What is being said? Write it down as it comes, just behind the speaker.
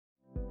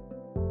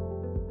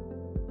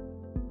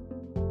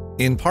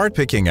In part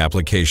picking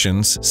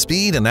applications,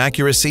 speed and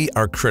accuracy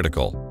are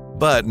critical,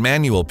 but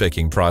manual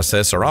picking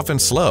processes are often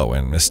slow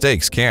and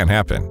mistakes can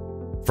happen.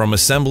 From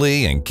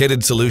assembly and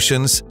kitted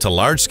solutions to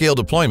large-scale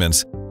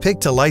deployments,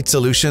 Pick-to-Light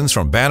solutions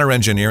from Banner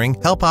Engineering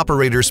help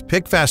operators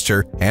pick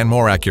faster and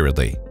more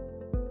accurately.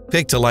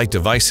 Pick-to-Light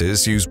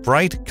devices use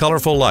bright,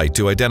 colorful light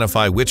to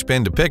identify which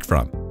bin to pick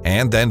from,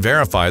 and then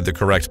verify the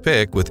correct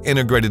pick with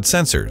integrated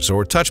sensors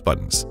or touch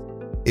buttons.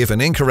 If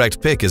an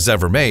incorrect pick is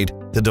ever made,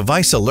 the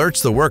device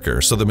alerts the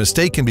worker so the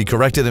mistake can be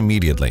corrected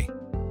immediately.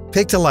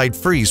 Pick-to-Light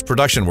frees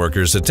production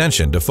workers'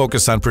 attention to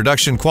focus on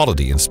production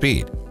quality and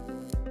speed.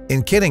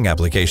 In kitting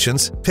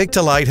applications,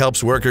 Pick-to-Light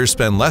helps workers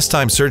spend less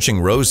time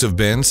searching rows of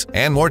bins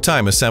and more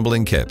time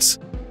assembling kits.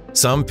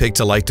 Some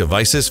Pick-to-Light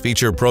devices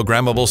feature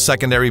programmable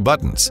secondary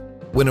buttons.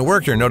 When a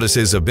worker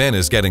notices a bin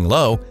is getting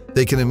low,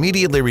 they can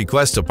immediately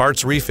request a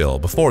parts refill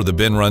before the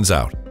bin runs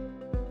out.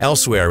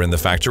 Elsewhere in the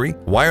factory,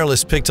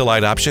 wireless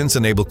Pick-to-Light options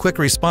enable quick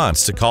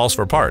response to calls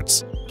for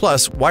parts.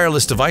 Plus,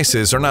 wireless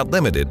devices are not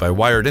limited by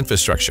wired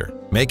infrastructure,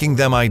 making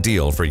them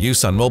ideal for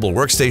use on mobile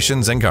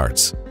workstations and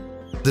carts.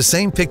 The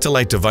same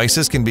Pick-to-Light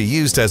devices can be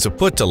used as a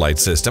Put-to-Light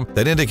system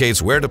that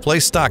indicates where to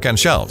place stock on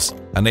shelves,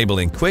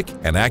 enabling quick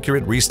and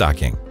accurate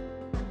restocking.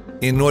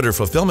 In order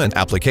fulfillment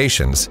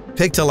applications,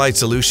 Pick-to-Light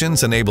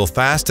solutions enable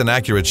fast and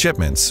accurate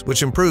shipments,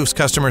 which improves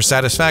customer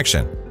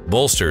satisfaction,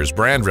 bolsters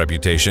brand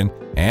reputation,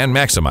 and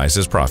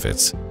maximizes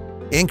profits.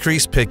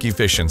 Increase pick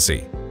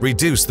efficiency,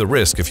 reduce the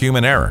risk of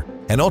human error,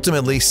 and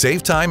ultimately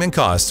save time and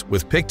costs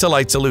with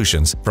Pick-to-Light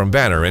solutions from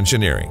Banner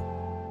Engineering.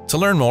 To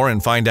learn more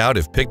and find out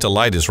if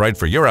Pick-to-Light is right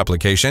for your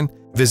application,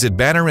 visit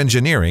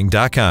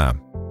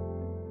bannerengineering.com.